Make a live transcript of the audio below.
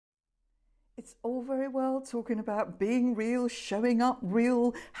It's all very well talking about being real, showing up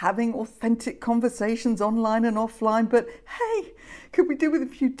real, having authentic conversations online and offline, but hey, could we do with a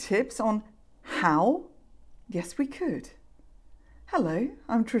few tips on how? Yes, we could. Hello,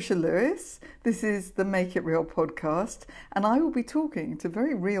 I'm Trisha Lewis. This is the Make It Real podcast, and I will be talking to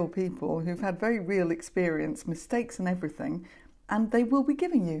very real people who've had very real experience, mistakes and everything, and they will be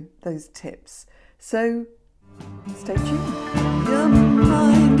giving you those tips. So, stay tuned. Your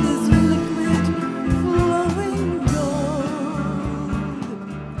mind is liquid, flowing gold.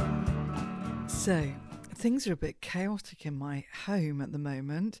 So, things are a bit chaotic in my home at the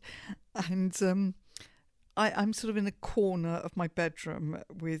moment, and I'm sort of in a corner of my bedroom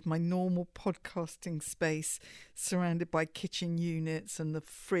with my normal podcasting space surrounded by kitchen units and the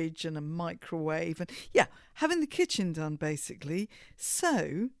fridge and a microwave and having the kitchen done basically.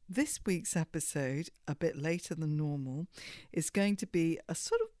 So this week's episode, a bit later than normal, is going to be a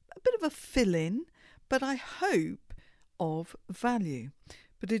bit of a fill-in, but I hope of value.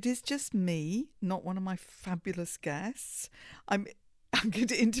 But it is just me, not one of my fabulous guests. I'm going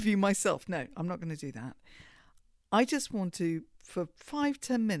to interview myself. No, I'm not going to do that. I just want to, for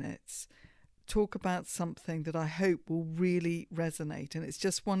 5-10 minutes, talk about something that I hope will really resonate. And it's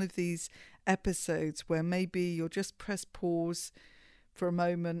just one of these episodes where maybe you'll just press pause for a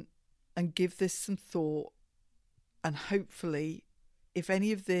moment and give this some thought. And hopefully, if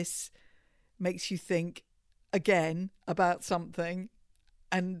any of this makes you think again about something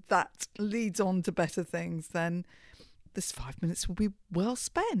and that leads on to better things, then this 5 minutes will be well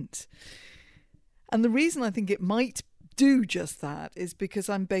spent. And the reason I think it might do just that is because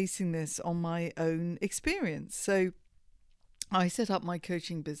I'm basing this on my own experience. So I set up my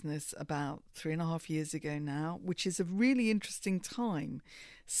coaching business about 3.5 years ago now, which is a really interesting time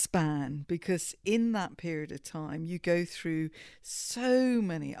span because in that period of time, you go through so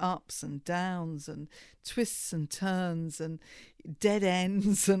many ups and downs and twists and turns and dead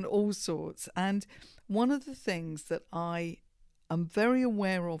ends and all sorts. And one of the things that I am very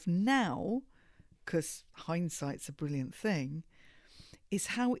aware of now, because hindsight's a brilliant thing, is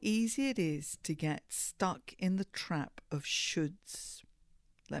how easy it is to get stuck in the trap of shoulds.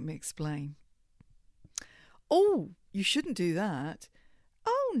 Let me explain. Oh, you shouldn't do that.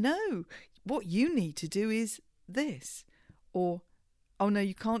 Oh, no, what you need to do is this. Or, oh, no,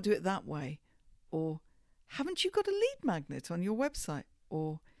 you can't do it that way. Or, haven't you got a lead magnet on your website?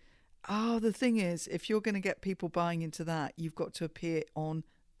 Or, the thing is, if you're going to get people buying into that, you've got to appear on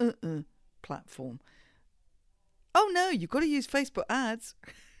platform. Oh no, you've got to use Facebook ads.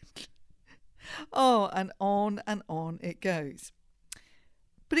 And on it goes.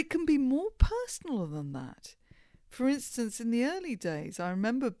 But it can be more personal than that. For instance, in the early days, I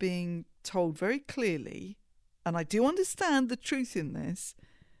remember being told very clearly, and I do understand the truth in this,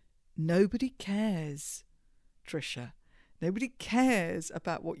 nobody cares, Trisha. Nobody cares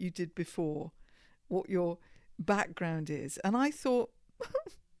about what you did before, what your background is. And I thought,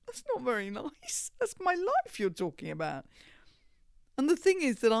 that's not very nice. That's my life you're talking about. And the thing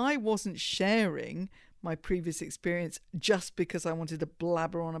is that I wasn't sharing my previous experience just because I wanted to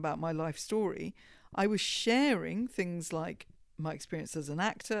blabber on about my life story. I was sharing things like my experience as an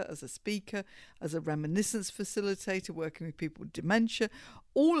actor, as a speaker, as a reminiscence facilitator, working with people with dementia.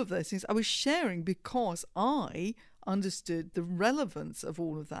 All of those things I was sharing because I understood the relevance of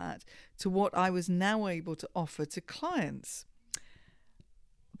all of that to what I was now able to offer to clients.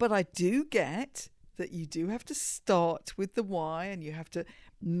 But I do get that you do have to start with the why and you have to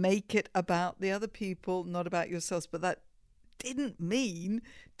make it about the other people, not about yourselves. But that didn't mean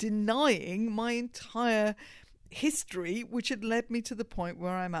denying my entire history, which had led me to the point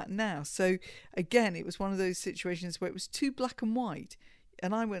where I'm at now. So again, it was one of those situations where it was too black and white.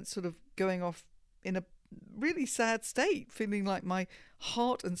 And I went sort of going off in a really sad state, feeling like my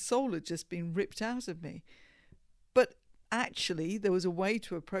heart and soul had just been ripped out of me. But actually, there was a way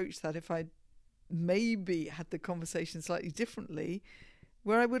to approach that if I maybe had the conversation slightly differently,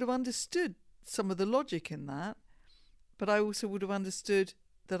 where I would have understood some of the logic in that, but I also would have understood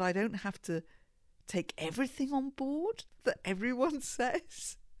that I don't have to take everything on board that everyone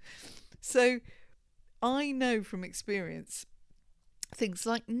says. So I know from experience things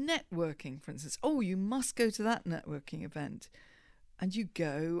like networking, for instance. Oh, you must go to that networking event. And you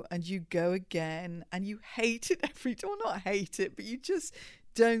go again, and you hate it every time. Well, not hate it, but you just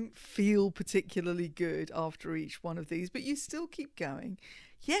don't feel particularly good after each one of these, but you still keep going.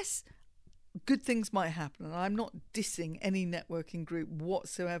 Yes, good things might happen, and I'm not dissing any networking group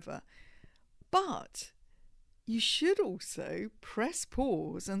whatsoever. But you should also press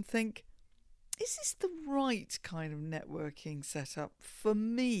pause and think, is this the right kind of networking setup for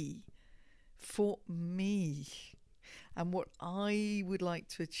me? for me and what I would like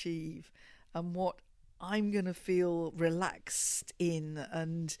to achieve and what I'm going to feel relaxed in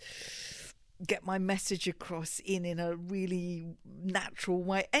and get my message across in a really natural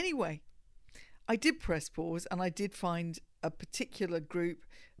way. Anyway, I did press pause and I did find a particular group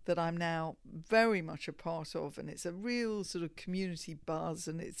that I'm now very much a part of, and it's a real sort of community buzz,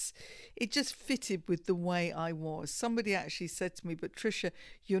 and it just fitted with the way I was. Somebody actually said to me, but Tricia,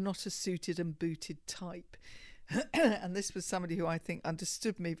 you're not a suited and booted type. And this was somebody who I think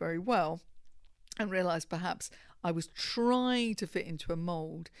understood me very well and realised perhaps I was trying to fit into a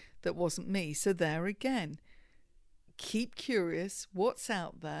mould that wasn't me. So there again, keep curious what's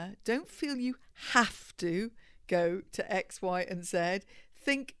out there. Don't feel you have to go to X, Y, and Z.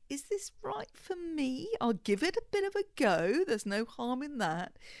 Think, is this right for me? I'll give it a bit of a go. There's no harm in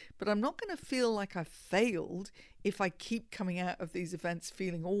that. But I'm not going to feel like I've failed if I keep coming out of these events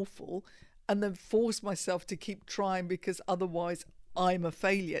feeling awful and then force myself to keep trying because otherwise I'm a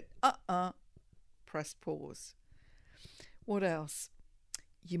failure. Press pause. What else?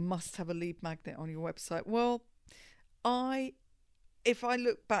 You must have a lead magnet on your website. Well, if I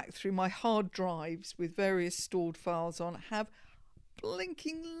look back through my hard drives with various stored files on, have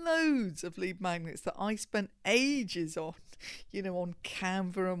blinking loads of lead magnets that I spent ages on, on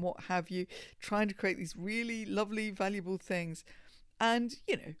Canva and what have you, trying to create these really lovely, valuable things. And,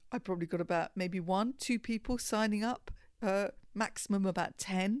 I probably got about maybe 1-2 people signing up, maximum about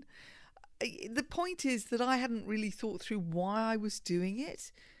 10. The point is that I hadn't really thought through why I was doing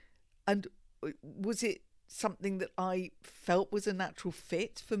it. And was it something that I felt was a natural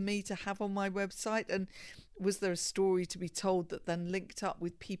fit for me to have on my website? And was there a story to be told that then linked up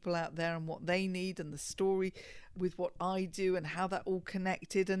with people out there and what they need, and the story with what I do and how that all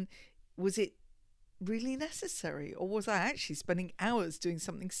connected? And was it really necessary, or was I actually spending hours doing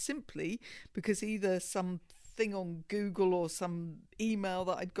something simply because either something on Google or some email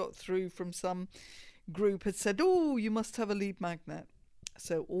that I'd got through from some group had said, oh, you must have a lead magnet?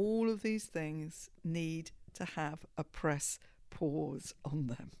 So all of these things need to have a press pause on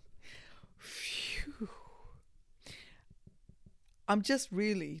them. Phew. I'm just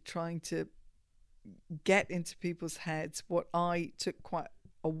really trying to get into people's heads what I took quite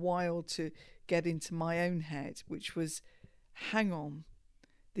a while to get into my own head, which was, hang on,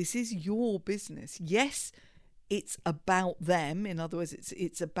 this is your business. Yes, it's about them. In other words,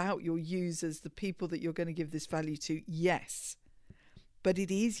 it's about your users, the people that you're going to give this value to. Yes, but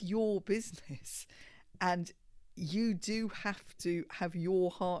it is your business, and you do have to have your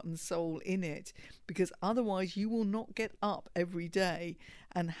heart and soul in it, because otherwise you will not get up every day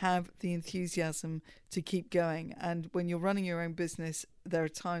and have the enthusiasm to keep going. And when you're running your own business, there are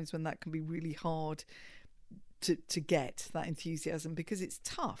times when that can be really hard to get that enthusiasm, because it's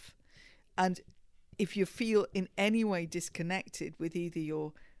tough. And if you feel in any way disconnected with either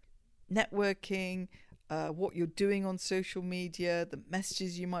your networking, what you're doing on social media, the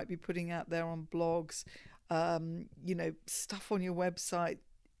messages you might be putting out there on blogs, stuff on your website,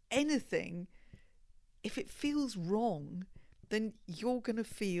 anything, if it feels wrong, then you're going to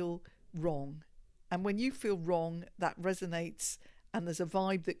feel wrong. And when you feel wrong, that resonates, and there's a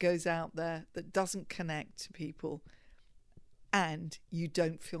vibe that goes out there that doesn't connect to people, and you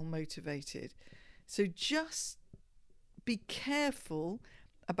don't feel motivated. So just be careful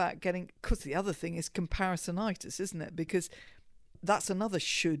about because the other thing is comparisonitis, isn't it? Because that's another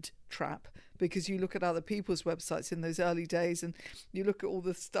should trap, because you look at other people's websites in those early days and you look at all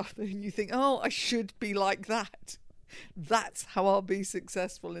the stuff and you think, oh, I should be like that. That's how I'll be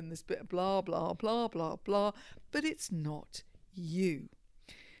successful in this bit, blah, blah, blah, blah, blah. But it's not you.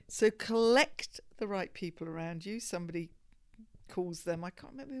 So collect the right people around you. Somebody calls them, I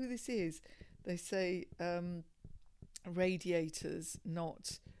can't remember who this is. They say radiators,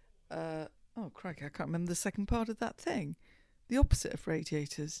 not, oh, crikey, I can't remember the second part of that thing. The opposite of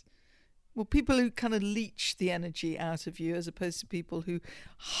radiators. Well, people who kind of leech the energy out of you, as opposed to people who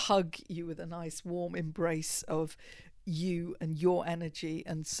hug you with a nice warm embrace of you and your energy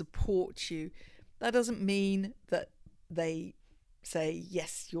and support you. That doesn't mean that they say,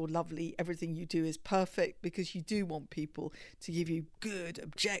 yes, you're lovely, everything you do is perfect, because you do want people to give you good,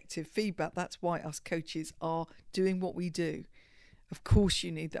 objective feedback. That's why us coaches are doing what we do. Of course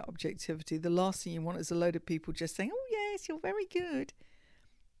you need that objectivity. The last thing you want is a load of people just saying, oh yes, you're very good.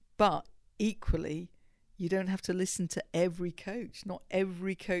 But equally, you don't have to listen to every coach. Not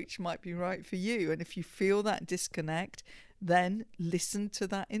every coach might be right for you. And if you feel that disconnect, then listen to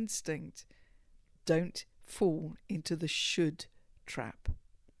that instinct. Don't fall into the should trap.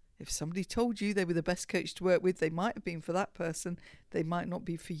 If somebody told you they were the best coach to work with, they might have been for that person. They might not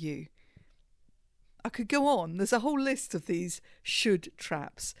be for you. I could go on. There's a whole list of these should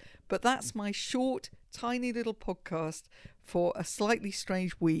traps, but that's my short, tiny little podcast for a slightly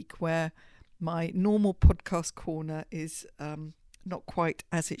strange week where my normal podcast corner is not quite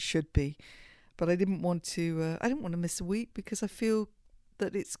as it should be. But I didn't want to miss a week because I feel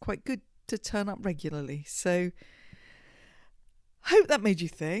that it's quite good to turn up regularly. So hope that made you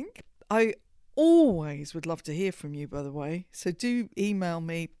think. I always would love to hear from you, by the way. So do email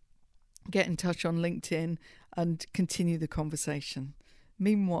me, get in touch on LinkedIn and continue the conversation.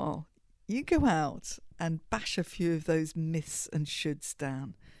 Meanwhile, you go out and bash a few of those myths and shoulds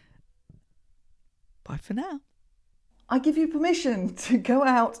down. Bye for now. I give you permission to go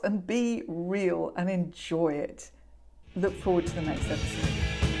out and be real and enjoy it. Look forward to the next episode.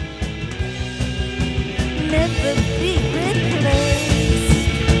 Never be replaced.